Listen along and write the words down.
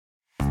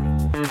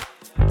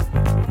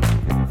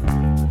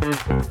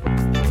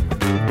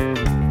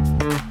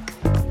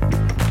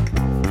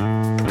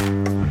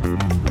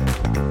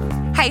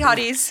Hey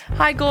hotties.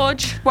 Hi,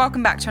 Gorge.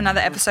 Welcome back to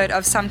another episode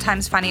of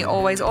Sometimes Funny,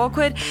 Always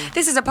Awkward.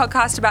 This is a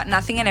podcast about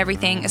nothing and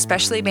everything,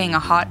 especially being a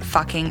hot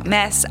fucking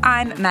mess.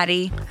 I'm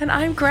Maddie. And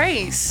I'm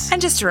Grace.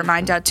 And just a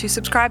reminder to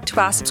subscribe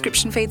to our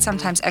subscription feed,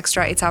 Sometimes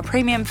Extra. It's our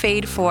premium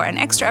feed for an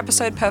extra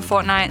episode per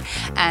fortnight.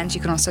 And you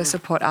can also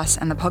support us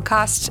and the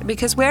podcast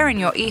because we're in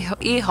your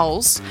ear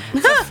holes.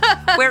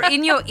 We're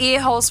in your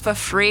ear holes for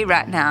free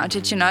right now.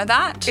 Did you know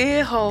that?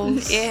 Ear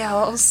holes. Ear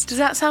holes. Does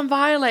that sound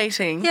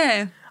violating?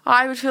 Yeah.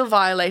 I would feel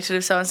violated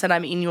if someone said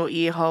I'm in your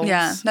ear holes.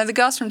 Yeah. No, the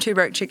girls from Two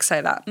Broke Chicks say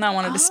that, and I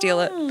wanted to steal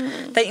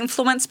it. They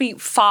influence me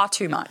far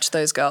too much,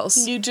 those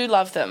girls. You do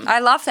love them. I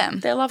love them.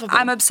 They're lovable.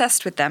 I'm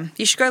obsessed with them.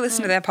 You should go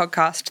listen to their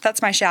podcast.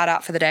 That's my shout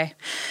out for the day.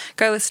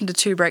 Go listen to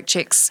Two Broke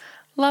Chicks.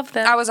 Love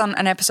them. I was on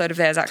an episode of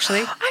theirs,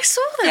 actually. I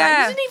saw that.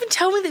 Yeah. You didn't even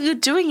tell me that you're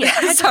doing it.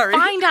 I had Sorry. to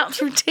find out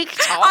through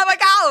TikTok. Oh my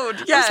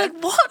God. Yeah. I was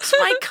like, what?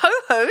 My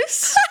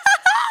co-host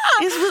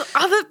is with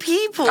other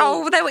people.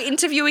 Oh, they were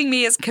interviewing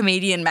me as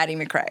comedian Maddie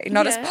McRae,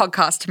 not as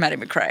podcast Maddie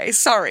McRae.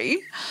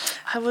 Sorry.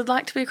 I would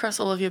like to be across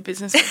all of your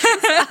business.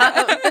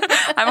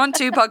 I'm on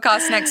 2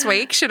 podcasts next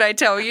week, should I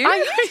tell you? Are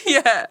you?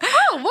 Yeah.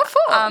 Oh, what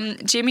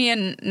for? Jimmy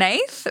and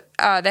Nath,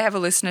 they have a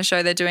listener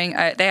show.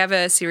 They have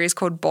a series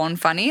called Born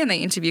Funny, and they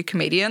interview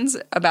comedians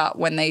about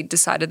when they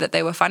decided that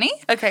they were funny.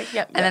 Okay,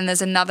 yep. And then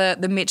there's another,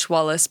 the Mitch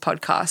Wallace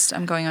podcast.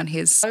 I'm going on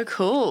his. Oh,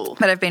 cool.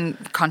 But I've been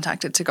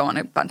contacted to go on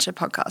a bunch of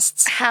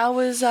podcasts. How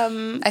was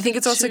I think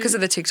it's also because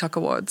of the TikTok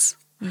Awards.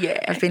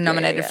 Yeah. I've been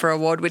nominated for an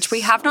award, which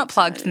we have not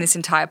plugged in this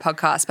entire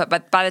podcast.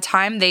 But by the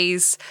time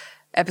these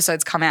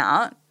episodes come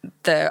out,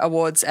 the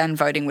awards and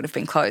voting would have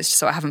been closed,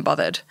 so I haven't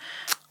bothered.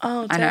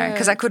 Oh, I know,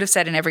 because I could have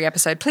said in every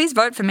episode, please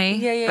vote for me.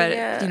 But,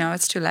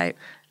 it's too late.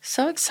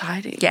 So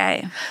exciting.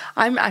 Yeah.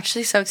 I'm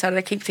actually so excited.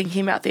 I keep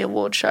thinking about the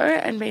award show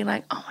and being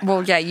like, oh my God.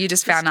 Well, yeah, you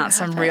just found out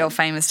some real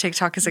famous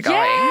TikTokers are going.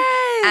 Yes.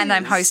 And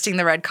I'm hosting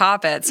the red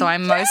carpet, so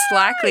I'm most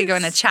likely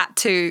going to chat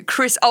to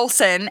Chris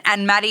Olsen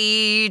and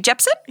Maddie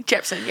Jepson.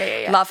 Jepson,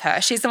 yeah. Love her.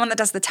 She's the one that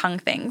does the tongue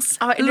things.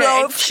 Oh,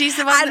 no, she's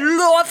the one I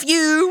love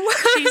you.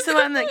 She's the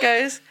one that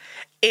goes,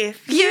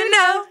 if You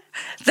know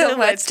the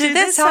words to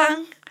the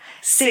song,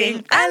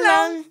 sing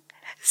along.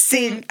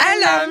 Sing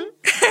along.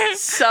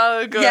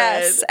 So good.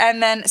 Yes.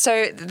 And then,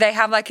 so they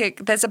have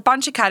there's a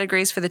bunch of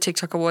categories for the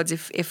TikTok Awards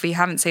if you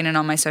haven't seen it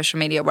on my social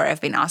media where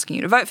I've been asking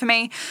you to vote for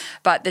me.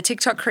 But the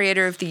TikTok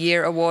Creator of the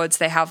Year Awards,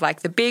 they have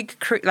the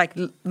big,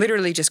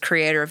 literally just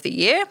Creator of the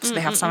Year. So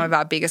they have some of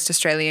our biggest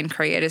Australian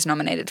creators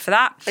nominated for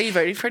that. Are you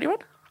voting for anyone?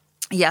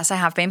 Yes, I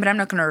have been, but I'm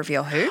not going to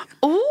reveal who.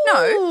 Ooh.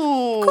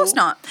 No, of course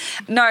not.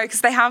 No,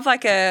 because they have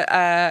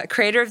a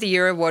Creator of the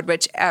Year award,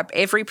 which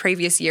every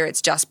previous year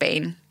it's just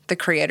been the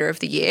Creator of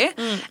the Year.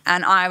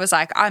 And I was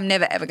like, I'm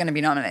never ever going to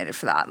be nominated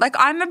for that.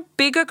 I'm a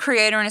bigger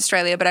creator in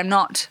Australia, but I'm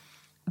not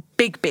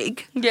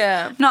big.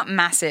 Yeah. Not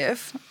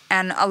massive.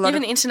 And a lot You have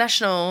an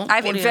international I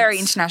have audience. a very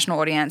international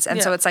audience,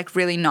 and so Yeah. it's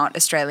really not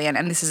Australian,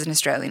 and this is an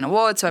Australian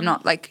award, so I'm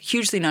not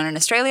hugely known in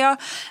Australia,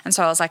 and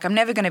so I was like, I'm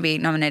never going to be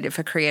nominated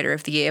for Creator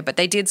of the Year, but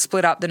they did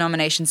split up the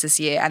nominations this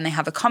year, and they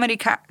have a comedy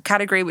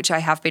category, which I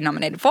have been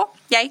nominated for.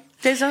 Yay.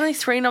 There's only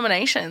 3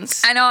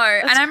 nominations. I know,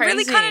 and I'm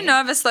really crazy. kind of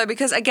nervous though,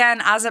 because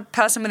again, as a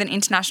person with an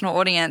international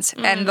audience,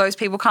 and those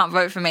people can't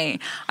vote for me,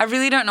 I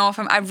really don't know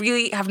I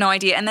really have no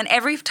idea, and then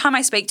every time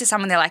I speak to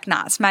someone, they're like,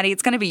 nah, it's Maddie,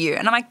 it's going to be you,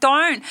 and I'm like,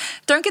 don't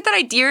get that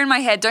idea in my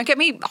head, don't get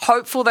me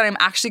hopeful that I'm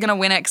actually going to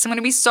win it, because I'm going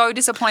to be so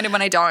disappointed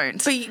when I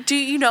don't. But do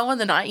you know on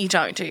the night? You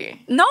don't, do you?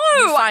 No,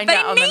 You find they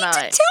out on the need to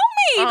night. tell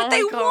me, Oh but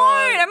they my God,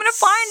 won't. I'm going to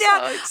find so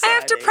out. I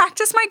have to exciting.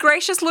 practice my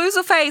gracious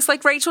loser face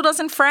like Rachel does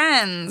in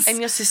Friends. And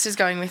your sister's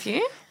going with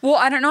you? Well,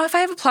 I don't know if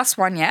I have a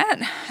 +1 yet.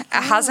 It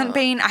hasn't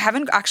been, I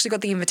haven't actually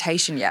got the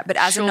invitation yet, but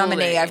as a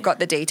nominee, Surely. I've got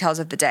the details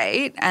of the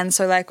date. And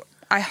so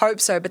I hope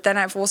so. But then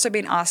I've also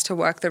been asked to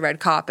work the red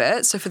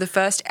carpet. So for the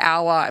first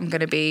hour, I'm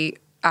going to be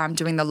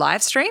doing the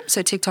live stream.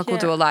 So TikTok will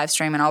do a live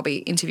stream and I'll be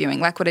interviewing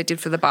like what I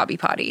did for the Barbie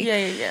party.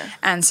 Yeah.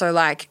 And so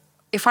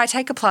if I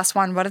take a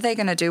 +1, what are they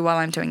going to do while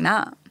I'm doing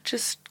that?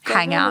 Just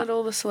Hang out. with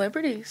all the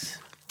celebrities.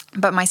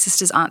 But my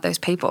sisters aren't those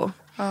people.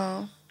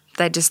 Oh.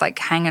 They just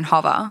hang and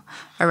hover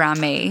around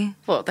me.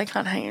 Well, they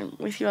can't hang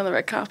with you on the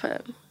red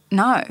carpet.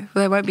 No,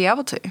 they won't be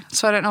able to.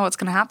 So I don't know what's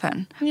going to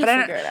happen. You'll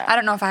figure it out. I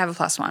don't know if I have a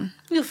 +1.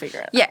 You'll figure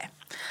it out.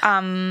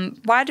 Yeah.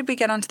 Why did we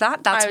get onto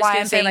that? That's I was why gonna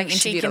I'm say, being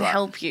interviewed she a can lot.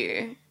 help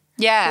you.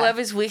 Yeah.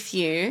 Whoever's with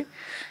you,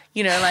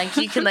 you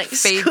can Feed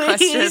squeeze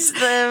questions.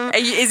 them.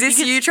 Is this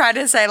you trying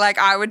to say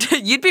I would?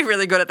 You'd be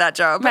really good at that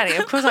job, Maddie,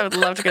 of course I would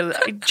love to go to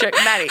that.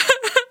 Maddie,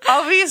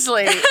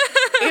 obviously,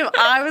 if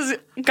I was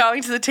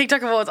going to the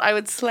TikTok Awards, I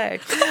would slay.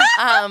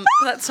 But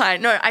that's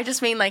fine. No, I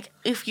just mean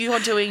if you're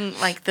doing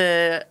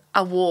the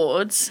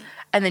awards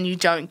and then you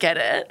don't get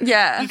it,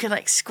 Yeah. you can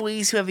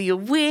squeeze whoever you're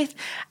with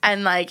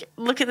and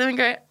look at them and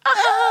go,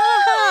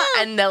 ah,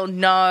 and they'll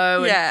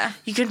know. Yeah. And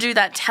you can do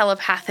that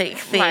telepathic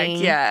thing.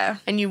 Like, yeah.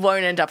 And you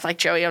won't end up like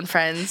Joey on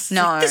Friends.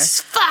 No. Like, this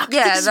is fuck.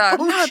 Yeah, this is no,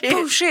 bullshit.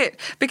 bullshit.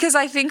 Because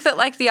I think that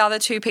like the other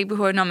two people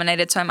who are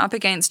nominated, so I'm up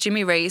against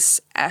Jimmy Reese,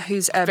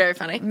 who's Very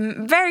funny.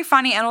 very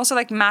funny, and also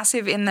like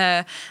massive in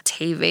the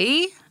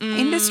TV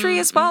industry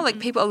as well.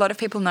 Like a lot of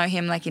people know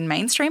him like in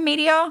mainstream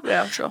media.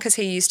 Yeah, sure. Because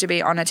he used to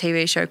be on a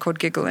TV show called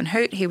Giggle and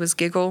Hoot. He was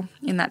Giggle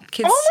in that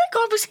kids. Oh my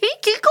God, was he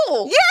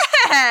Giggle?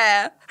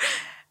 Yeah.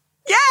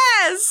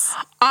 Yes.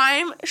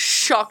 I'm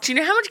shocked. Do you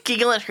know how much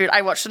Giggle and Hoot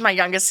I watched with my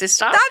younger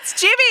sister? That's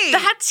Jimmy.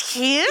 That's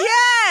him?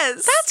 Yes.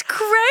 That's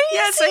crazy.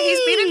 Yeah, so he's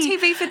been in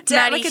TV for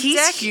Maddie, like a he's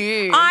decade.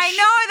 huge. I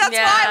know. That's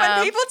why Yeah.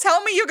 when people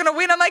tell me you're going to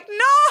win, I'm like, no,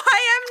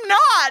 I am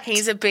not.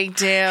 He's a big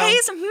deal.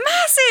 He's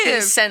massive.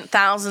 He's sent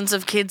thousands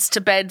of kids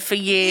to bed for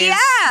years.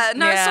 Yeah,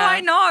 no, Yeah. so I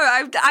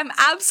know. I'm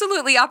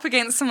absolutely up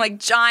against some like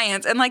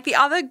giants. And like the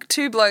other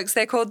two blokes,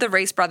 they're called the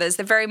Reese brothers.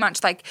 They're very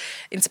much like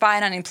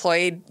inspired,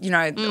 unemployed, you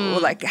know, or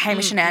like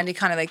Hamish and Andy,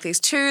 kind of like these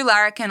two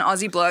larrikin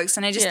Aussie blokes.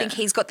 And I just Yeah. think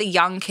he's got the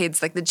young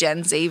kids, like the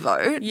Gen Z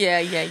vote.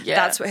 Yeah.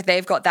 That's where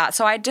they've got that.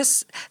 So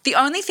the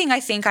only thing I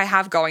think I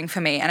have going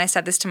for me, and I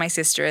said this to my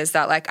sister, is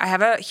that like I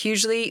have a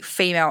hugely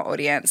female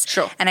audience.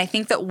 Sure. And I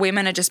think that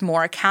women are just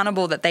more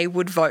accountable that they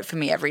would vote for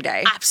me every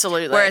day.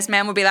 Absolutely. Whereas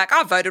men would be like,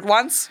 I voted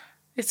once.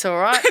 it's all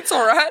right. It's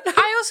all right.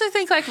 I also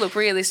think, like, look,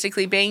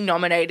 realistically, being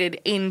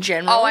nominated in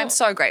general. Oh, I'm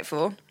so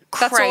grateful.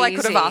 That's all I could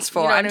have Crazy. asked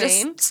for. You know I'm what I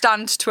just mean?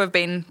 stunned to have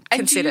been And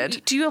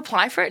considered. Do you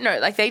apply for it? No,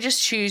 like they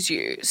just choose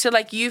you. So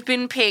like you've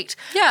been picked.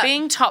 Yeah.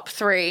 Being top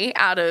 3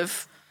 out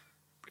of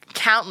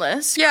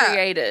countless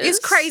creators It's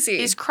crazy.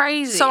 Is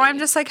crazy. So I'm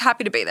just like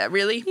happy to be there,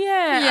 really.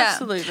 Yeah,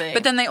 absolutely.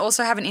 But then they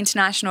also have an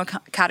international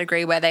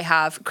category where they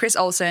have Chris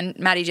Olsen,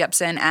 Maddie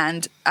Jepsen,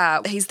 and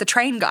he's the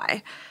train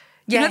guy.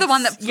 You know the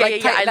one that Yeah, like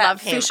yeah, played I that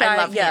love him. Fisher- I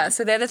love Yeah, him.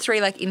 so they're the 3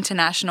 like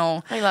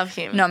international I love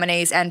him.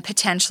 nominees, and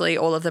potentially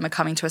all of them are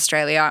coming to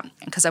Australia.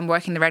 Because I'm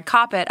working the red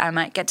carpet, I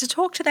might get to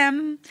talk to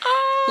them.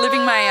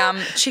 Living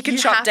my chicken You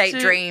shop have date to-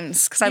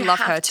 dreams, because I you love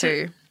have her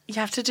to- too. You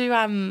have to do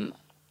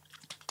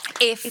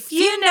If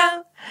you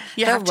know,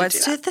 you the have to words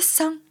do to that. the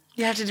song.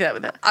 You have to do that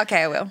with it.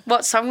 Okay, I will.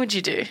 What song would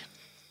you do?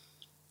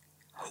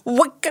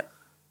 Wake up.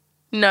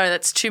 No,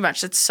 that's too much.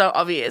 That's so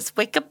obvious.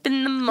 Wake up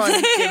in the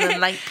morning feeling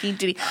like P.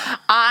 Diddy.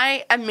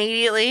 I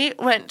immediately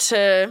went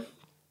to...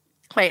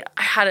 Wait,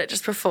 I had it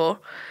just before.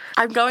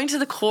 I'm going to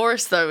the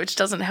chorus, though, which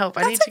doesn't help.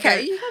 I need That's to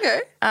okay, you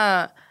can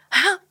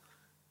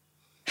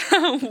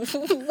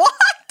go.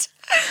 What?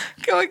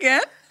 Go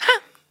again?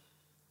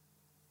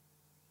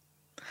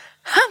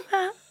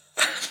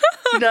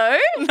 No?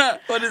 No,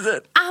 what is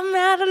it? I'm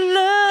out of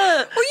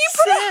love. Well, you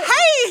put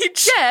a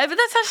H. Yeah, but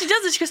that's how she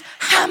does it. She goes,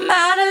 I'm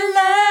out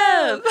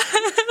of love.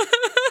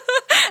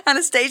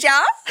 Anastasia?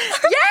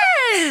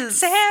 Yes.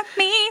 Set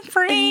me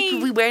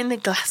free. We wearing the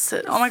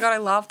glasses. Oh my God, I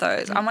love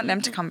those. I want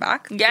them to come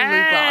back. The blue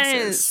Yes.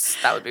 glasses.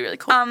 That would be really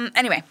cool.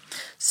 Anyway,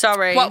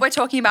 Sorry. what we're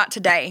talking about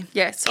today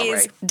sorry.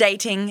 is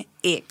dating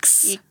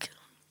icks. Ick.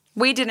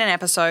 We did an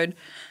episode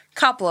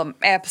couple of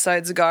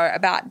episodes ago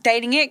about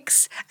dating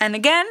icks, and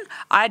again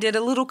I did a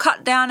little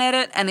cut down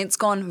edit and it's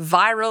gone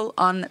viral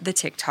on the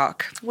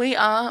TikTok. We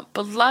are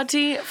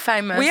bloody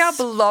famous. We are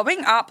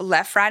blowing up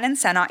left, right and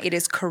center. It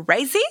is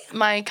crazy.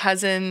 My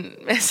cousin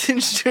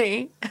messaged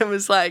me and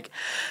was like,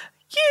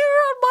 "You're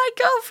on my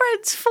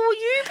girlfriend's For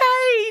You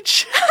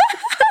page."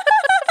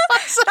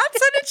 That's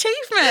an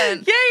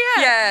achievement.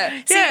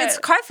 Yeah. See, it's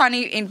quite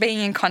funny in being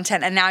in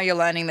content, and now you're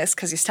learning this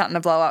because you're starting to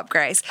blow up,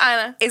 Grace. I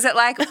know. Is it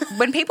like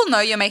when people know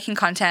you're making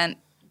content,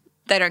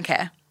 they don't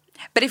care?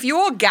 But if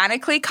you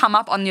organically come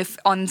up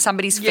on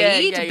somebody's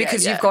feed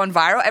because you've gone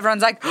viral,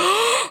 everyone's like,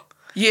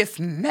 you've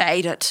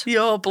made it.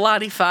 You're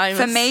bloody famous.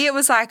 For me, it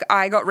was like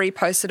I got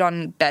reposted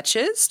on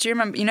Betches. Do you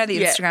remember? You know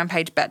the Instagram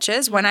page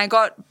Betches? When I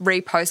got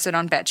reposted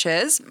on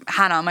Betches,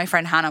 Hannah, my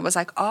friend Hannah, was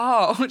like,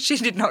 oh, she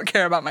did not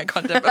care about my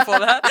content before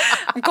that.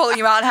 I'm calling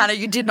you out, Hannah.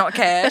 You did not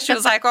care. She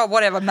was like, oh,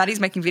 whatever. Maddie's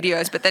making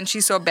videos. But then she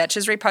saw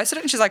Betches reposted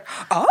it and she's like,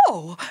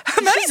 oh,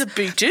 Maddie's a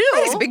big deal.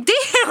 Maddie's a big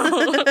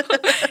deal.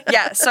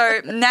 Yeah.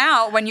 So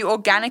now when you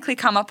organically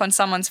come up on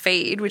someone's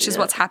feed, which is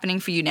what's happening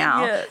for you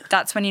now,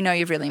 that's when you know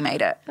you've really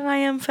made it. I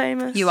am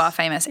famous. You are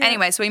famous. Yeah.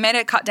 Anyway, so we made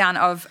a cut down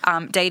of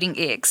dating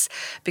icks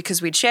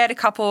because we'd shared a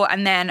couple,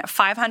 and then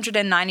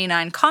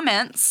 599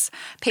 comments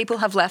people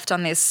have left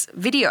on this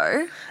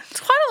video. It's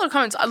quite a lot of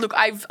comments. Look,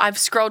 I've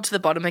scrolled to the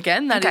bottom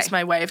again. That is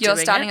my way of doing it.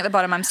 You're starting at the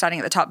bottom, I'm starting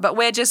at the top. But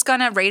we're just going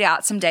to read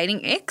out some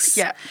dating icks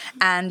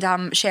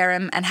and share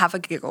them and have a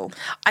giggle.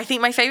 I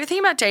think my favourite thing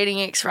about dating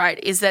icks, right,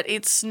 is that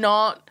it's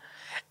not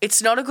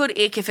a good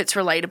ick if it's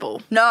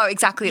relatable. No,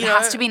 exactly. It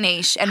has to be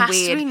niche and weird. It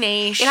has to be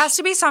niche. It has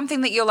to be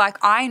something that you're like,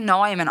 I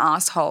know I'm an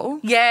asshole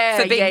for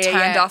being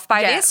turned yeah. off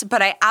by this,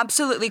 but I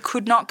absolutely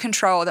could not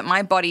control that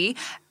my body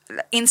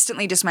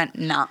instantly just went,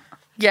 nah.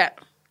 Yeah.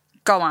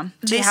 Go on.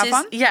 Do you have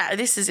one? Yeah,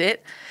 this is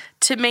it.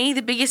 To me,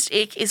 the biggest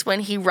ick is when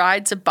he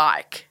rides a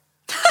bike.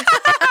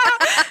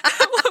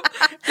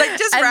 Like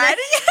just And riding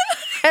it?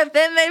 And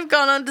then they've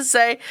gone on to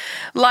say,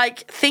 like,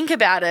 think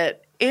about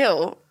it.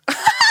 Ew.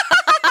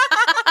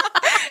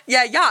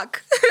 Yeah,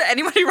 yuck.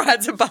 Anyone who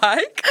rides a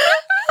bike.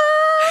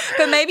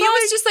 But maybe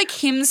it was just like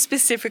him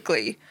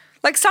specifically.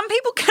 Like some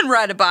people can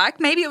ride a bike.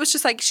 Maybe it was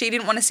just like she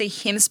didn't want to see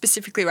him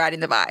specifically riding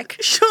the bike.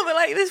 Sure, but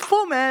like this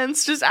poor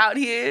man's just out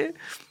here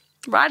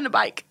riding a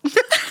bike.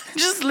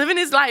 Just living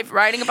his life,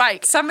 riding a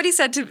bike. Somebody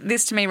said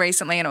this to me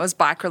recently and it was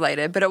bike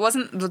related, but it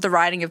wasn't the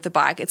riding of the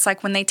bike. It's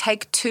like when they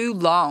take too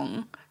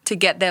long to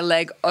get their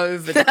leg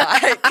over the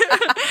bike.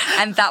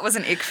 And that was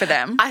an ick for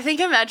them. I think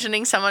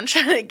imagining someone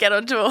trying to get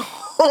onto a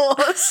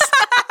horse.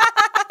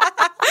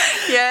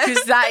 Yeah.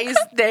 Because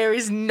there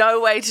is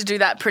no way to do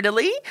that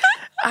prettily.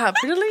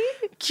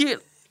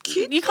 Cute.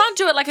 You can't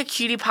do it like a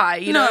cutie pie,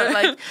 you know.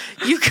 Like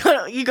you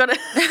gotta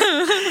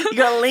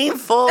lean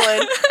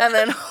forward and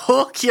then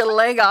hook your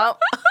leg up.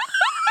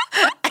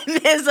 And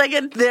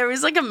there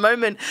is a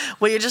moment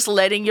where you're just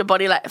letting your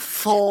body like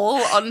fall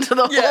onto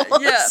the horse. Yeah.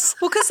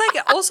 Well, because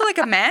like also like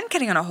a man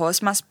getting on a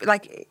horse must be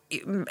like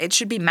it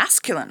should be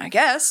masculine, I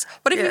guess.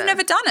 What if you've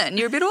never done it and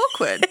you're a bit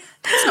awkward?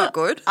 That's not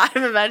good.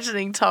 I'm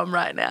imagining Tom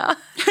right now,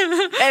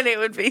 and it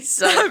would be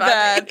so funny.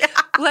 Bad.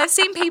 Well, I've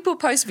seen people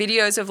post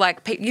videos of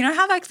like you know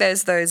how like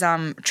there's those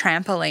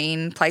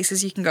trampoline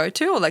places you can go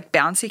to, or like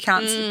bouncy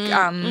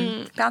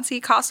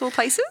castle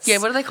places. Yeah,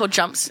 what are they called?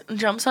 Jump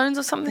zones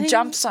or something?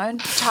 Jump zone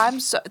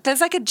times.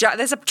 There's a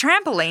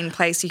trampoline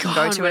place you can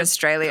go to in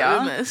Australia.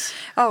 Goodness.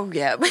 Oh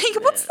yeah.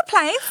 What's the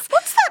place?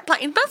 What's that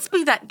place? It must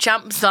be that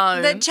jump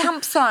zone. The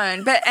jump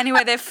zone. But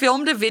anyway, they've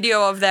filmed a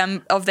video of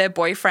their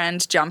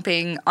boyfriend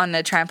jumping on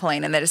the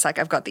trampoline, and they're just like,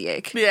 I've got the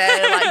ick.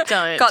 Yeah, like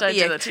don't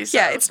do that to yourself.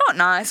 Yeah, it's not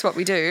nice what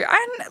we do.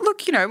 And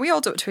look, you know, we all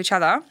do it to each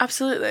other.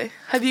 Absolutely.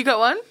 Have you got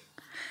one?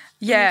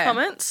 Yeah. Any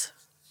comments?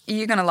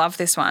 You're gonna love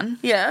this one.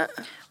 Yeah.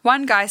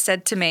 One guy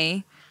said to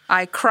me,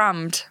 I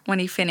crumbed when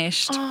he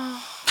finished.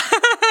 Oh.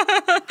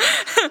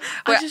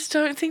 I just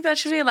don't think that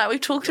should be allowed. We've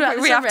talked about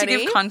this already. We have to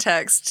give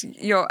context.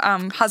 Your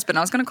husband,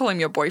 I was going to call him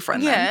your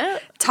boyfriend then.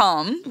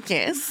 Tom.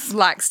 Yes.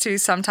 Likes to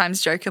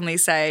sometimes jokingly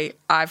say,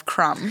 I've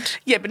crumbed.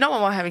 Yeah, but not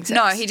when we're having sex.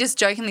 No, he just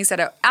jokingly said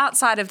it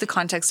outside of the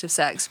context of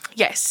sex.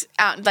 Yes.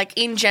 Like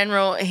in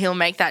general, he'll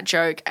make that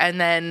joke, and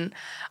then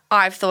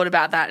I've thought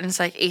about that, and it's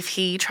like if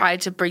he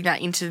tried to bring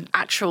that into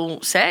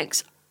actual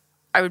sex,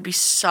 I would be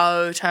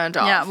so turned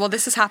off. Yeah, well,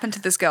 this has happened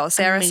to this girl.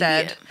 Sarah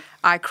said...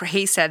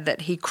 he said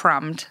that he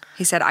crumbed.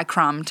 He said, I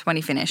crumbed when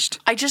he finished.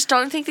 I just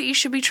don't think that you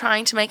should be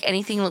trying to make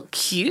anything look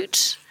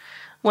cute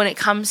when it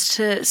comes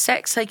to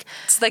sex. Like,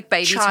 it's like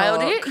baby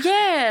talk.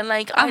 Yeah.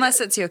 Like,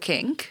 unless it's your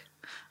kink.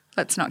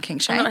 Let's not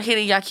kink shame. I'm not here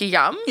to yuck your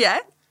yum. Yeah.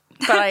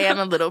 But I am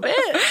a little bit.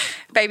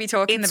 Baby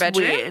talk in the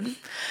bedroom. It's weird.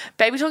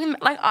 Baby talking,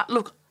 like,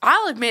 look,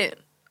 I'll admit,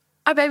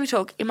 I baby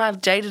talk in my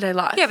day-to-day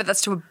life. Yeah, but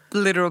that's to a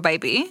literal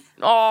baby.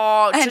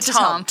 Oh, to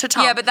Tom.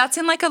 Yeah, but that's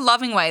in like a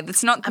loving way.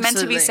 That's not meant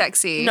to be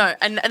sexy. No,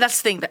 and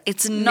that's the thing. That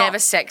it's never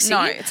sexy.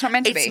 No, it's not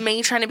meant to be. It's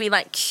me trying to be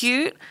like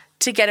cute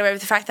to get away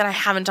with the fact that I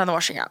haven't done the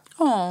washing up.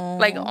 Oh.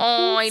 Like,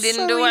 I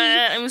didn't do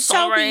it. I'm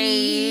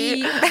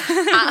sorry.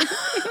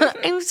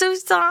 I'm so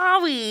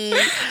sorry.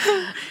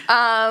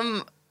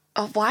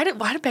 Why did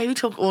baby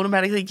talk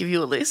automatically give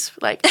you a lisp?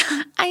 Like,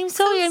 I'm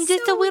sorry, I'm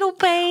just a little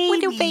baby.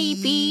 Little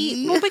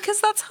baby. Well, because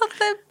that's how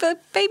the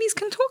babies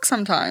can talk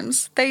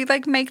sometimes. They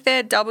like make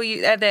their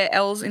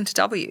L's into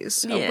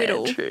W's. Yeah, a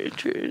whittle. True.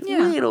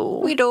 Yeah.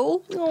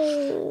 Whittle.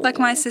 Oh. Like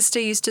my sister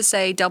used to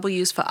say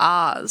W's for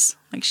R's.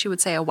 Like she would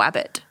say a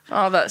wabbit.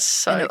 Oh, that's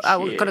so cute.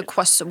 I got to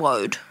cross the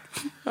road.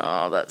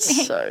 Oh,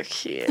 that's so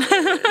cute.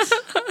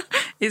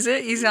 Is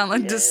it? You sound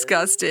like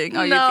disgusting.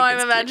 Oh, no, I'm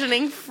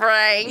imagining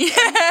Frank.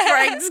 Yeah.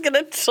 Frank's going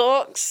to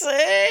talk soon.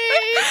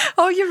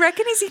 Oh, you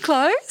reckon? Is he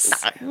close?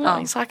 No,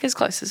 he's like as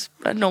close as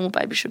a normal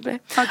baby should be.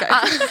 Okay.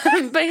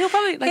 But he'll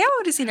probably... Like, how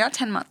old is he now?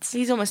 10 months?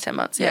 He's almost 10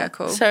 months, yeah.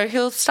 Cool. So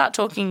he'll start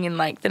talking in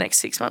like the next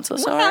 6 months or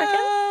so, wow. I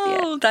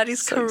reckon. Yeah. That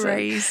is so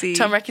crazy.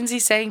 Tom reckons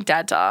he's saying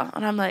dada,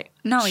 and I'm like,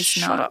 no, he's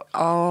shut not. Up.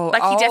 Oh,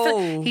 like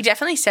he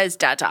definitely says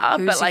dada,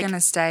 Who's but he like going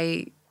to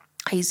stay...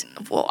 I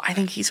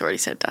think he's already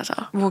said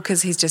dada. Well,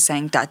 because he's just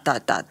saying da.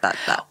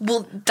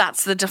 Well,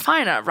 that's the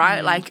definer,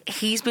 right? Like,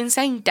 he's been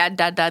saying da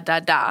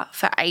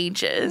for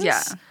ages.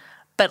 Yeah.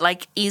 But,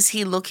 like, is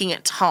he looking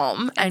at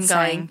Tom and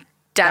going,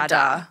 dada?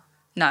 dada?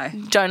 No.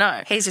 Don't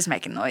know. He's just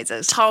making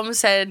noises. Tom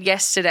said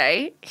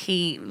yesterday,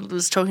 he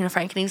was talking to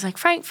Frank and he was like,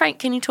 Frank,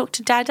 can you talk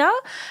to dada?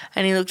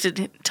 And he looked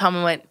at Tom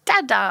and went,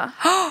 dada.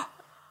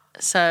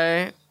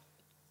 So,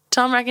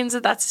 Tom reckons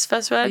that that's his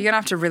first word. You're going to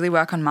have to really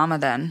work on mama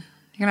then.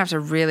 You're going to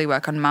have to really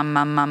work on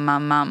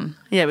mum.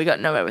 Yeah, we got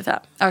nowhere with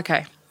that.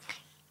 Okay.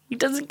 He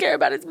doesn't care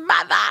about his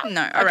mother.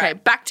 No, all okay,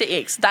 right. Back to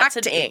icks. That's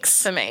back an to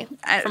icks for me.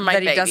 From my but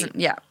baby. He doesn't,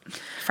 yeah.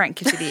 Frank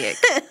gives you the ick.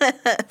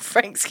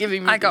 Frank's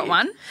giving me I got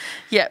one.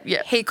 Yep.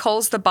 He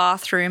calls the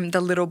bathroom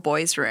the little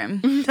boy's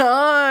room.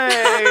 No.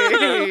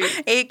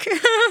 Ick.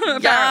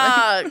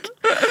 Yuck.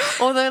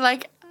 Although,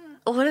 like,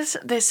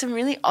 there's some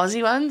really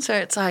Aussie ones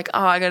where it's like,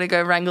 oh, I got to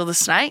go wrangle the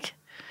snake.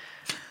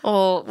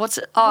 Or what's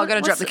it? Oh, I got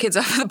to drop the kids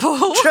off at the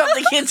pool. Drop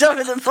the kids off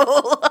at the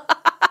pool.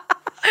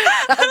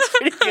 That's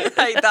pretty good.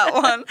 I hate that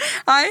one.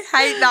 I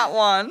hate that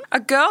one. A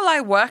girl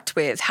I worked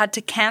with had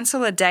to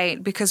cancel a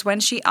date because when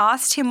she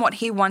asked him what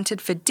he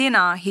wanted for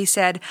dinner, he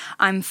said,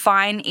 "I'm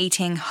fine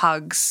eating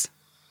hugs."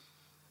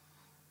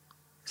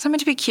 Something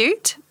to be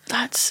cute?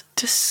 That's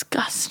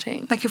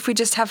disgusting. Like if we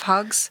just have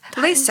hugs?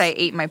 At least say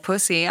eat my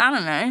pussy. I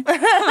don't know.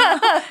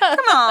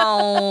 Come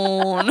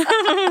on.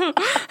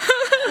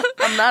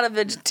 I'm not a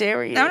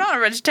vegetarian. I'm not a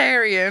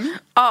vegetarian.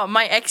 Oh,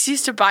 my ex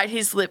used to bite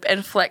his lip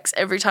and flex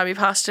every time he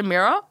passed a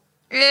mirror.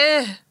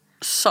 Ugh.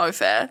 So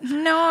fair.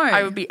 No.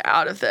 I would be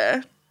out of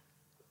there.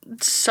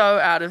 So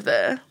out of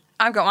there.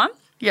 I've got one.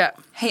 Yeah.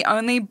 He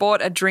only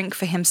bought a drink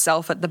for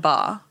himself at the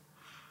bar.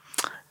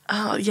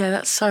 Oh, yeah,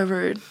 that's so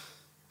rude.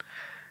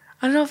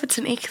 I don't know if it's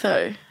an ick,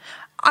 though.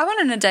 I went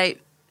on a date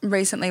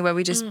recently where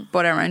we just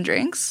bought our own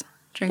drinks,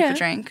 drink for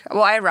drink.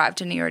 Well, I arrived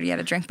and he already had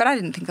a drink, but I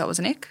didn't think that was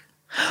an ick.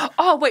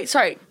 Oh, wait,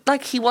 sorry.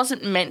 Like, he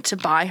wasn't meant to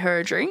buy her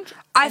a drink?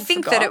 I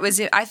think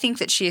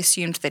that she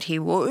assumed that he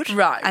would.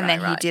 Right, And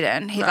then he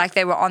didn't. Like,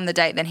 they were on the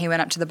date, then he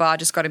went up to the bar,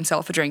 just got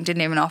himself a drink,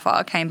 didn't even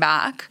offer, came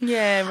back.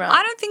 Yeah, right.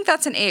 I don't think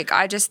that's an ick.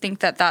 I just think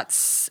that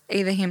that's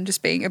either him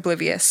just being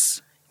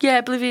oblivious. Yeah,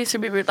 oblivious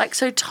would be rude. Like,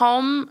 so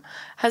Tom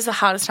has the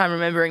hardest time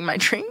remembering my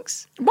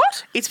drinks.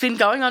 What? It's been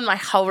going on my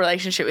whole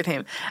relationship with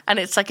him, and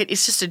it's like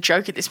it's just a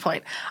joke at this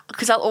point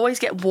because I'll always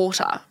get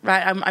water,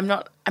 right? I'm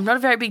not a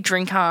very big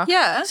drinker.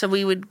 Yeah. So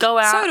we would go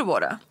out. Soda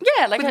water.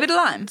 Yeah, like With a bit of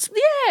lime.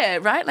 Yeah,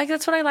 right. Like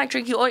that's what I like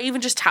drinking, or even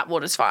just tap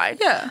water's fine.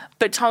 Yeah.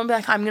 But Tom would be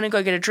like, "I'm gonna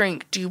go get a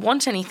drink. Do you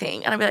want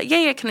anything?" And I'd be like,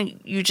 "Yeah.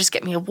 Can you just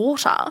get me a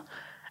water?"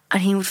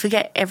 And he would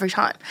forget every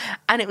time.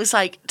 And it was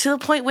like to the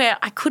point where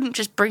I couldn't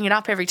just bring it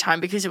up every time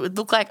because it would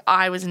look like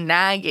I was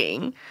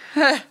nagging.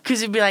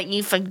 Because it'd be like,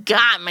 "You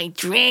forgot my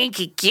drink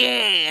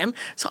again."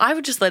 So I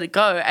would just let it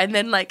go. And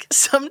then like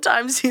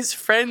sometimes his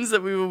friends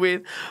that we were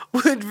with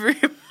would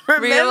remember.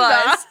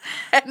 Realise.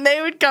 And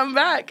they would come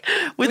back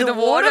with the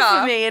water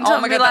for me. And oh Tom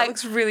my would be God, like, that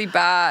looks really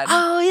bad.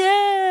 "Oh,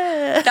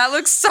 yeah." That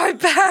looks so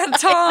bad,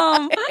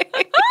 Tom.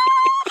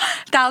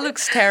 That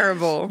looks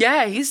terrible.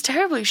 Yeah, he's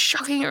terrible. He's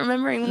shocking at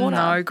remembering water.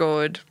 No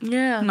good.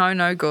 Yeah.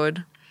 No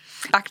good.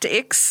 Back to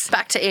Ix.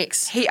 Back to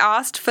X. He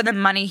asked for the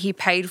money he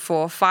paid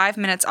for 5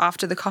 minutes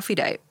after the coffee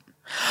date.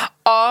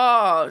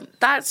 Oh,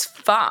 that's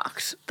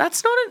fucked.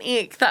 That's not an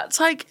ick. That's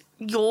like,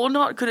 you're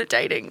not good at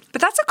dating.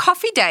 But that's a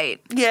coffee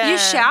date. Yeah. You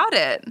shout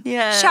it.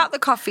 Yeah. Shout the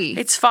coffee.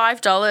 It's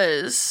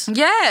 $5.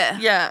 Yeah.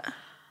 Yeah.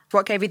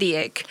 What gave you the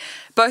ick?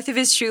 Both of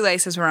his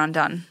shoelaces were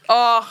undone.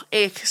 Oh,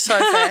 ick. So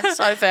fair.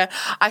 So fair.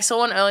 I saw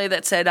one earlier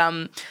that said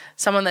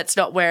someone that's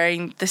not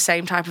wearing the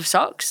same type of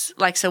socks,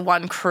 like so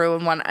one crew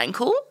and one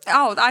ankle.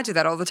 Oh, I do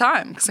that all the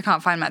time because I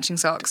can't find matching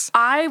socks.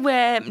 I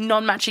wear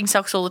non-matching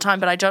socks all the time,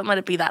 but I don't let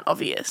it be that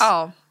obvious.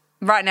 Oh,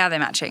 right now they're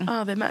matching.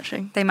 Oh, they're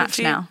matching. They match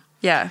now.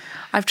 Yeah.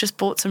 I've just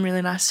bought some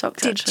really nice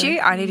socks. Did actually. you?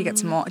 I need to get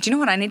some more. Do you know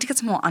what? I need to get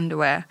some more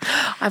underwear.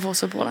 I've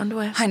also bought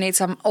underwear. I need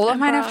some. All of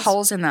mine have bras.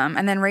 holes in them.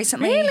 And then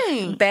recently,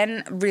 Really?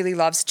 Ben really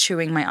loves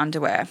chewing my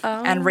underwear.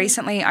 And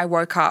recently I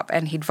woke up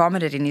and he'd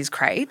vomited in his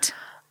crate.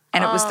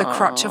 And it was the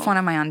crotch of one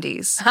of my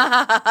undies.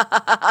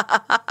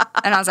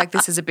 And I was like,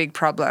 this is a big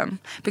problem.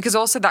 Because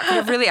also that could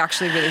have really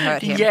actually really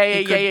hurt him. Yeah.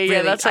 He could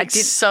really- That's like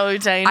so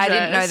dangerous. I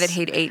didn't know that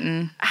he'd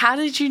eaten. How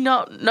did you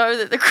not know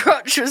that the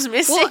crotch was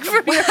missing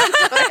from your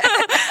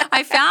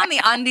I found the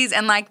undies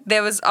and like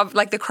there was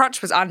like the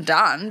crotch was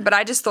undone, but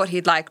I just thought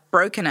he'd like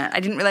broken it. I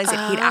didn't realize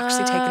that he'd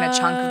actually taken a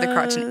chunk of the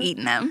crotch and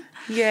eaten them.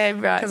 Yeah,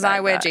 right. Because I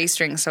wear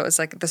G-strings, so it's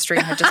like the string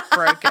had just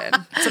broken.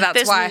 So that's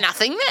There's why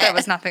nothing there. There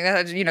was nothing.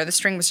 You know, the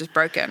string was just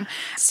broken.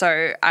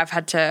 So I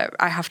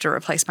have to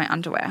replace my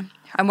underwear.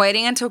 I'm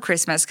waiting until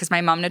Christmas because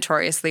my mum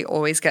notoriously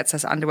always gets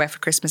us underwear for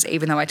Christmas,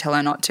 even though I tell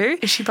her not to.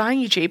 Is she buying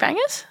you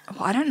G-bangers?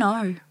 Well, I don't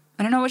know.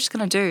 I don't know what she's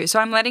going to do. So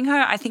I'm letting her,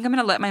 I think I'm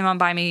going to let my mum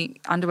buy me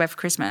underwear for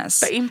Christmas.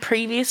 But in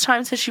previous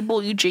times, has she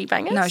bought you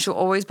G-bangers? No, she'll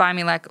always buy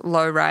me like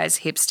low-rise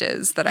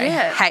hipsters that I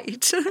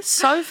hate.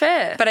 So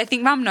fair. But I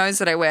think mum knows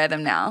that I wear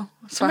them now.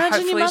 So Imagine your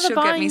hopefully mother she'll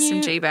get me buying some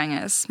you-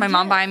 G-bangers. My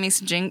mum buying me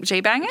some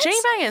G-bangers?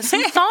 G-bangers,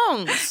 some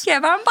thongs. Yeah,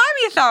 mum, buy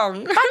me a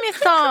thong. Buy me a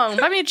thong.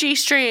 Buy me a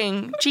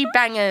G-string.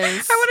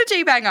 G-bangers. I want a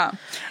G-banger.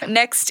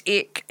 Next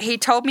ick. He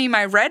told me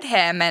my red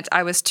hair meant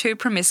I was too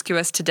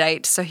promiscuous to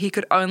date, so he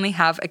could only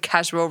have a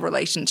casual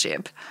relationship.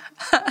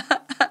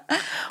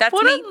 That's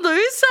What me. a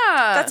loser.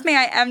 That's me.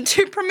 I am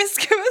too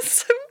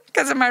promiscuous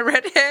because of my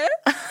red hair.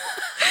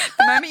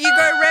 The moment you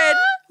go red,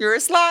 you're a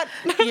slut.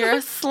 You're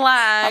a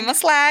slag. I'm a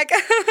slag.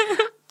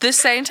 The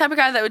same type of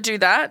guy that would do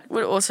that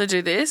would also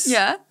do this.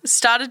 Yeah.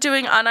 Started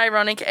doing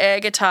unironic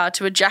air guitar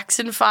to a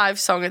Jackson 5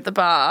 song at the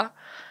bar.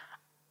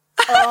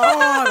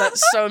 Oh,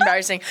 that's so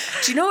embarrassing.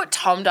 Do you know what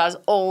Tom does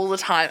all the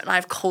time? And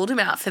I've called him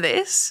out for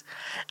this,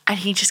 and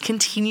he just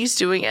continues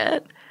doing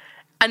it.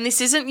 And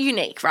this isn't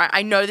unique, right?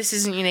 I know this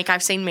isn't unique.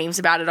 I've seen memes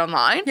about it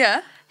online.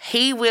 Yeah.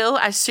 He will,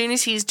 as soon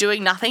as he's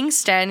doing nothing,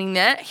 standing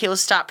there, he'll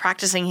start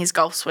practicing his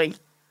golf swing.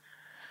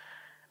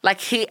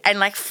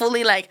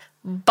 Fully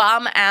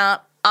bum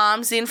out,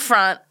 arms in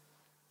front,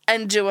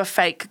 and do a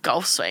fake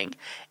golf swing.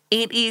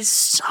 It is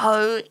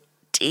so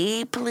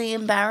deeply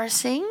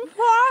embarrassing.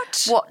 Why?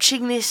 What?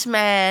 Watching this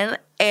man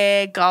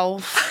air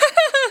golf.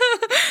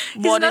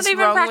 He's What not is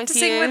even wrong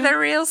practicing with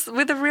you?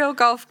 with a real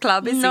golf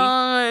club, is he?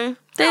 No.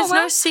 There's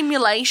well. no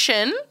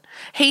simulation.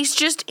 He's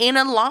just in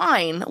a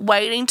line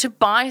waiting to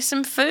buy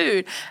some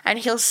food and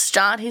he'll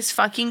start his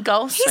fucking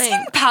golf He's swing.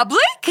 in public?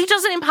 He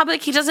does it in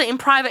public, he does it in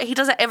private, he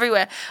does it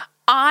everywhere.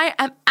 I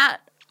am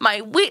at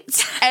my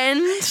wits'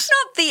 end.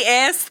 Not the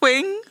air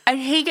swing. And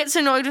he gets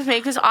annoyed with me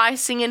because I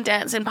sing and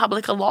dance in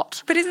public a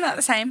lot. But isn't that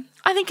the same?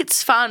 I think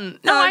it's fun.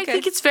 No, Oh, I okay.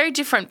 think it's very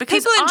different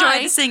because People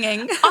enjoy the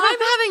singing. I'm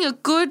having a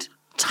good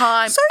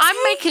time. So is I'm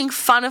he. making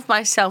fun of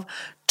myself.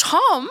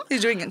 Tom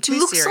He's doing it too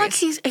looks serious.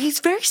 like he's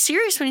very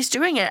serious when he's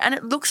doing it, and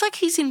it looks like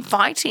he's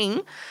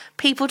inviting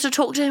people to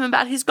talk to him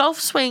about his golf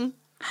swing.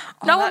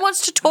 No one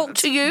wants to talk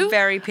to you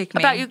very pick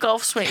me. about your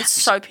golf swing. It's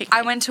so pick me.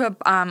 I went to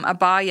a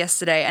bar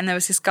yesterday and there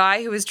was this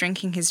guy who was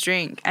drinking his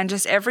drink and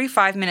just every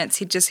 5 minutes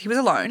he was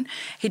alone.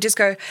 He'd just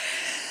go,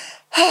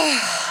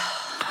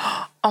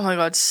 Oh my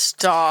God,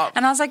 stop.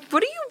 and I was like,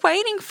 what are you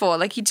waiting for?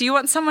 Like, do you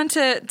want someone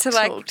to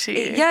like, Talk to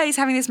you. yeah, he's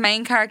having this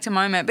main character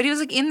moment, but he was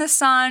like in the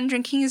sun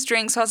drinking his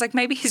drink. So I was like,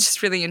 maybe he's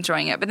just really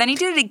enjoying it. But then he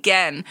did it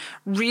again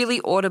really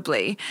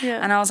audibly. Yeah.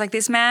 And I was like,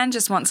 this man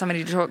just wants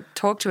somebody to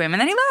talk to him. And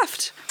then he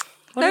left.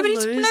 What a Nobody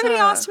loser.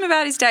 asked him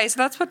about his day. So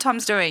that's what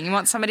Tom's doing. He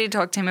wants somebody to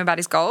talk to him about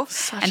his golf.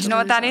 Such And do you a know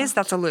what that loser. is?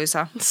 That's a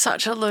loser.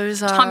 Such a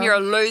loser. Tom, you're a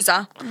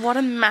loser. What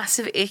a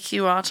massive ick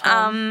you are,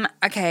 Tom.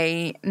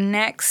 Okay,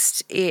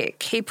 next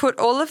ick. He put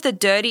all of the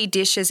dirty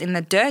dishes in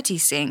the dirty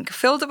sink,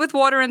 filled it with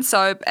water and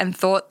soap, and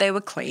thought they were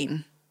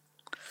clean.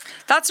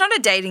 That's not a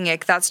dating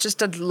ick. That's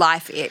just a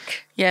life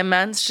ick. Yeah,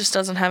 Mans just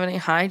doesn't have any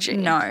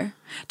hygiene. No.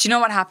 Do you know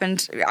what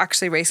happened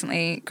actually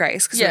recently,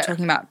 Grace? Because Yeah. we're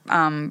talking about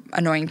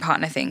annoying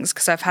partner things.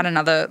 Because I've had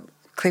another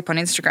clip on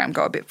Instagram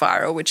go a bit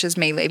viral, which is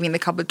me leaving the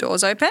cupboard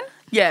doors open.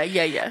 Yeah,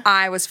 yeah, yeah.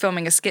 I was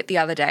filming a skit the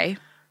other day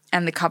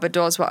and the cupboard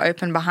doors were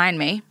open behind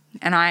me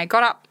and I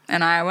got up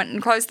and I went and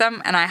closed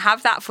them and I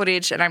have that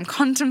footage and I'm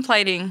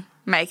contemplating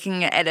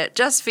making an edit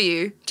just for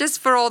you, just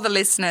for all the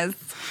listeners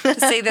to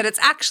see that it's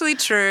actually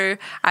true.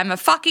 I'm a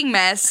fucking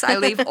mess. I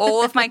leave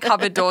all of my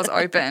cupboard doors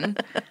open.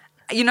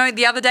 You know,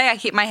 the other day I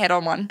hit my head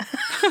on one.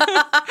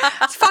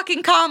 It's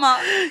fucking karma.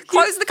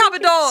 Close the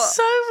cupboard door.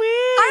 So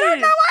weird. I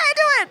don't know why I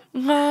do it.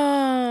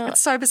 Oh.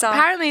 It's so bizarre.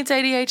 Apparently it's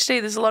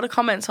ADHD. There's a lot of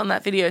comments on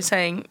that video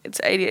saying it's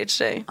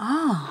ADHD.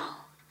 I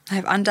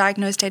have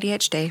undiagnosed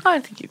ADHD. I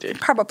don't think you do.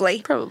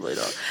 Probably. Probably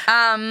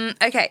not.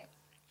 Okay.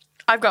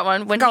 I've got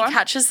one. When Go he on.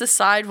 catches the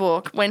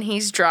sidewalk when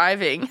he's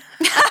driving,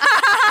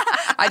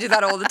 I do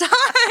that all the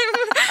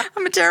time.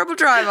 I'm a terrible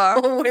driver.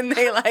 or when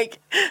they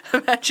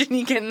imagine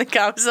you get in the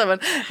car with someone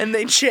and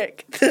they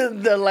check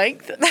the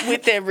length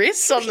with their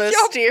wrists on the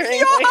steering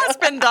Your wheel.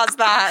 husband does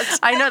that.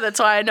 I know, that's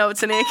why I know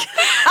it's an ick.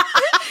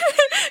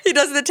 He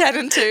does the 10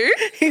 and 2.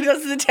 He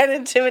does the 10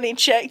 and 2 and he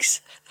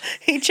checks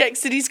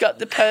that he's got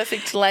the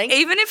perfect length.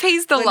 Even if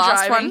he's the When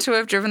last driving. one to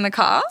have driven the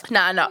car.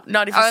 No, not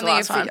if it's the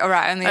last one. All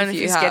right, only if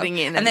you he's have. getting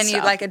in and then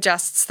stuff. you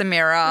adjusts the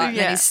mirror and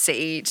then Yeah. his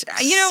seat.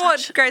 You know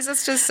what, Grace?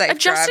 That's just safe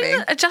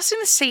driving. Adjusting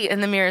the seat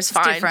and the mirror is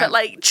fine, different.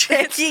 but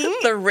checking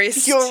The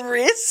wrist. your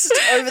wrist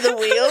over the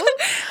wheel.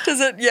 Does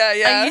it?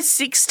 Yeah. Are you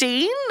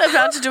 16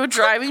 about to do a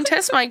driving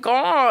test? My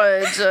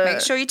God.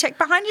 Make sure you check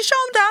behind your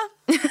shoulder.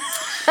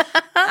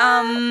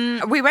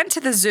 We went to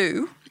the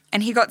zoo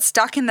and he got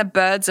stuck in the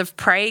birds of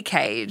prey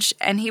cage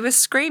and he was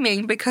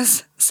screaming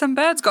because some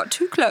birds got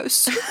too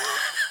close.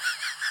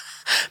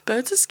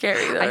 Birds are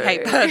scary though. I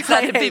hate birds.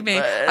 That'd be me.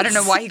 I don't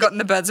know why he got in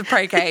the birds of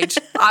prey cage.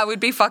 I would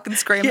be fucking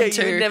screaming Yeah, you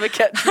too. would never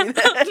catch me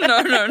there.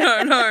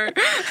 No.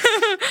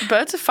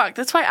 Birds are fucked.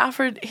 That's why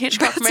Alfred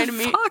Hitchcock Birds made a of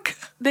movie. fuck.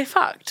 They're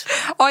fucked.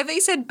 Oh, I thought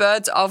you said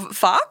birds of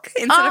fuck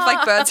instead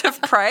of birds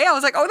of prey. I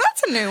was like, oh,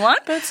 that's a new one.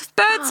 Birds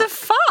of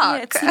fuck. Yeah,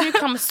 it's the new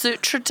Kama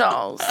Sutra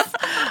dolls.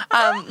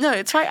 No,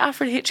 it's why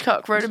Alfred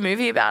Hitchcock wrote a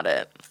movie about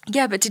it.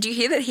 Yeah, but did you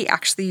hear that he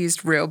actually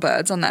used real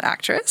birds on that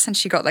actress and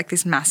she got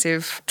this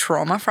massive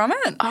trauma from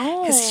it?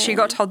 Oh. Because she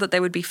got told that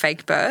they would be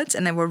fake birds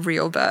and they were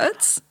real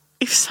birds.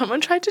 If someone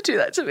tried to do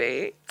that to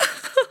me,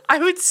 I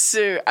would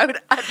sue. I would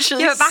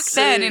actually Yeah, but back sue.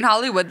 then in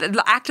Hollywood,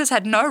 the actors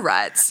had no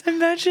rights.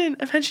 Imagine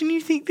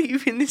you think that you're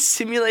in this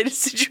simulated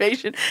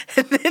situation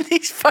and then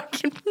these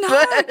fucking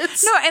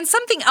birds. No, and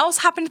something else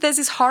happened. There's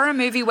this horror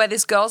movie where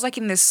this girl's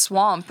in this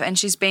swamp and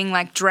she's being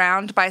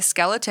drowned by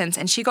skeletons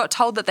and she got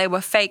told that they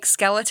were fake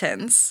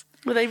skeletons.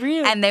 Were they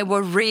real? And they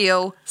were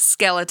real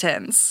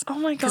skeletons. Oh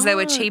my God. Because they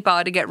were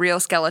cheaper to get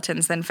real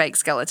skeletons than fake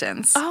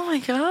skeletons. Oh my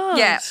God.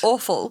 Yeah,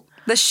 awful.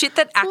 The shit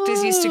that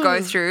actors used to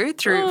go through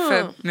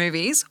for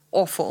movies,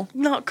 awful.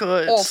 Not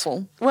good.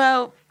 Awful.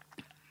 Well,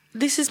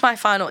 this is my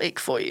final ick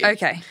for you.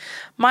 Okay.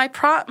 My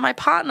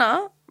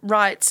partner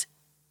writes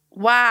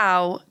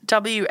wow,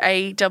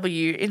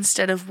 W-A-W,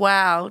 instead of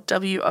wow,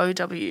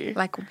 W-O-W.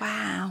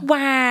 Wow.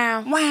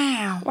 Wow.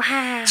 Wow.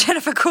 Wow.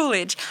 Jennifer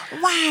Coolidge.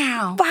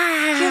 Wow.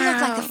 Wow. You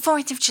look like the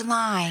 4th of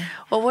July.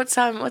 Well,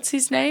 what's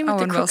his name with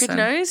Owen the crooked Wilson.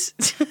 nose?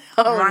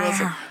 Owen Wow.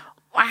 Wilson.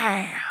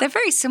 Wow. They're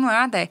very similar,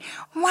 aren't they?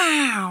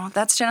 Wow.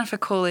 That's Jennifer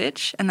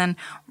Coolidge. And then,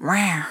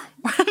 wow.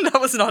 That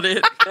was not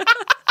it.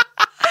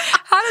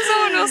 How does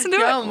Owen Wilson do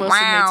it? Owen Wilson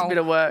needs a bit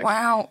of work.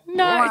 Wow.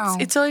 No, Wow.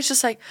 it's always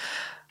just like,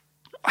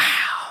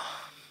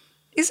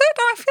 Is it?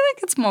 I feel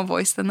like it's more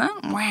voice than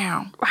that.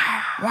 Wow.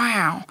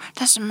 Wow.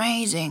 That's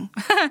amazing.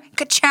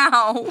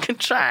 Ka-chow.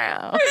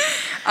 ciao.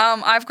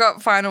 I've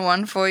got final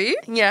one for you.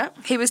 Yeah.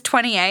 He was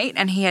 28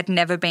 and he had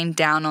never been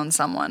down on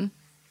someone.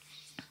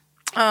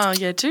 Oh,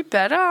 yeah, do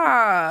better.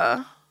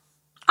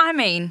 I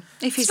mean,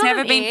 if he's not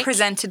never an been ick.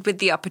 presented with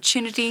the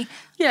opportunity,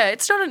 Yeah,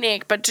 it's not an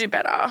ick, but do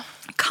better.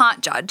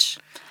 can't judge.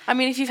 I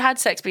mean, if you've had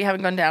sex but you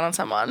haven't gone down on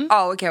someone,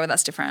 Oh, okay, well,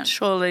 that's different.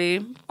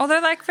 surely, Although,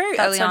 like, very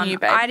That's early on on, you,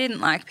 babe. I didn't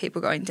like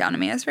people going down on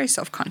me. I was very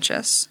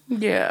self-conscious.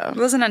 yeah. It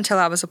wasn't until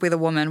I was with a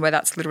woman where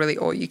that's literally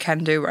all you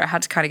can do, where I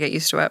had to kind of get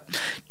used to it.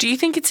 Do you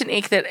think it's an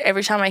ick that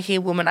every time I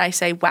hear woman, I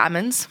say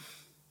whammons?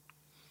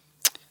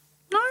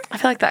 No, I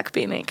feel like that could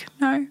be an ick.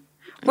 no.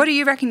 What do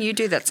you reckon you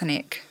do that's an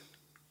ick?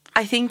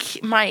 I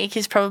think my ick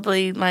is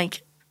probably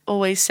like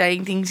always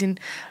saying things in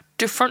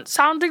different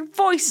sounding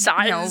voice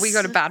size. No, we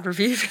got a bad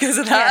review because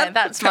of that. Yeah,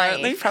 that's my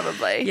apparently. ick,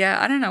 probably.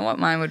 Yeah, I don't know what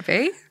mine would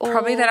be.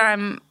 Probably that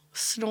I'm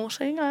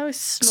Snorting. I always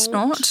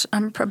snort. snort.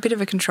 I'm a bit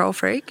of a control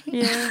freak.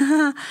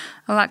 Yeah.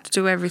 I like to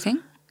do everything.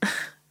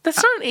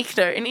 That's not an ick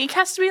though. An ick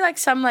has to be like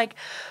some like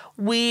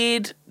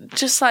weird,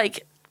 just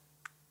like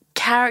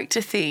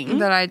character thing.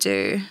 That I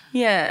do.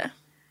 Yeah.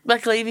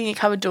 Like leaving your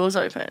cupboard doors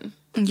open.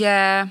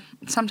 Yeah.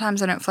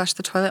 Sometimes I don't flush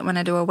the toilet when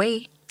I do a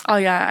wee. Oh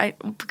yeah,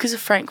 because of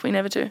Frank, we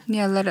never do.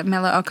 Yeah, let it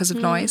mellow. Oh, because of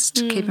noise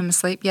to keep him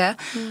asleep. Yeah.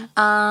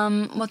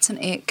 What's an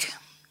ick?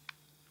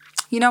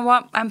 You know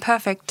what? I'm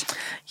perfect.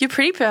 You're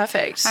pretty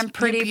perfect. I'm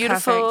pretty You're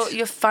beautiful. perfect.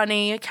 You're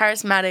funny. You're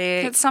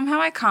charismatic. But somehow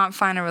I can't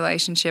find a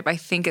relationship. I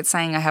think it's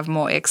saying I have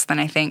more icks than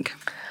I think.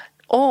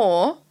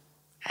 Or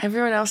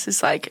everyone else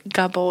is like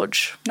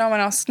garbage. No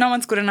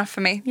one's good enough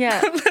for me.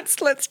 Yeah.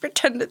 let's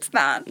pretend it's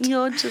that.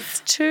 You're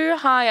just too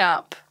high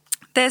up.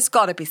 There's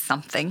got to be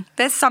something.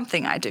 There's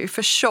something I do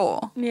for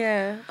sure.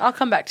 Yeah. I'll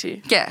come back to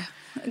you. Yeah.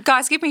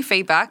 Guys, give me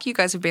feedback. You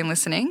guys have been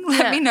listening. Let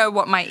Yeah. me know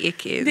what my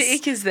ick is. The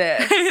ick is there.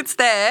 It's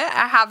there.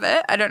 I have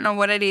it. I don't know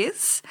what it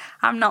is.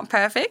 I'm not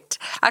perfect.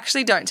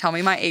 Actually, don't tell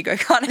me. My ego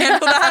can't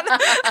handle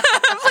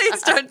that.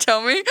 Please don't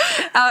tell me.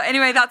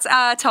 Anyway, that's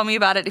Tell Me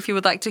About It. If you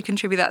would like to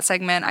contribute that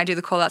segment, I do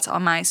the call-outs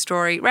on my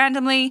story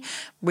randomly.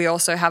 We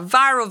also have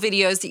viral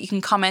videos that you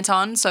can comment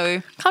on.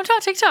 So Come to our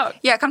TikTok.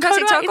 yeah, come to our Go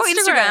to our TikTok or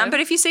Instagram. Instagram.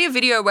 But if you see a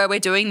video where we're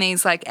doing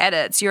these like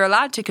edits, you're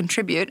allowed to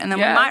contribute, and then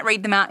we Yeah. might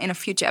read them out in a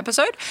future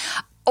episode.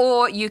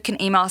 Or you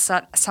can email us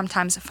at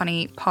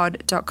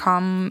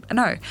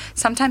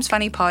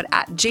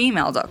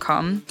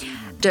sometimesfunnypod@gmail.com.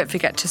 Don't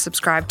forget to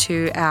subscribe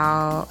to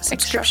our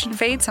subscription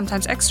feed,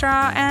 Sometimes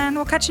Extra, and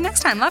we'll catch you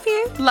next time. Love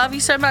you. Love you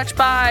so much.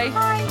 Bye.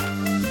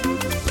 Bye.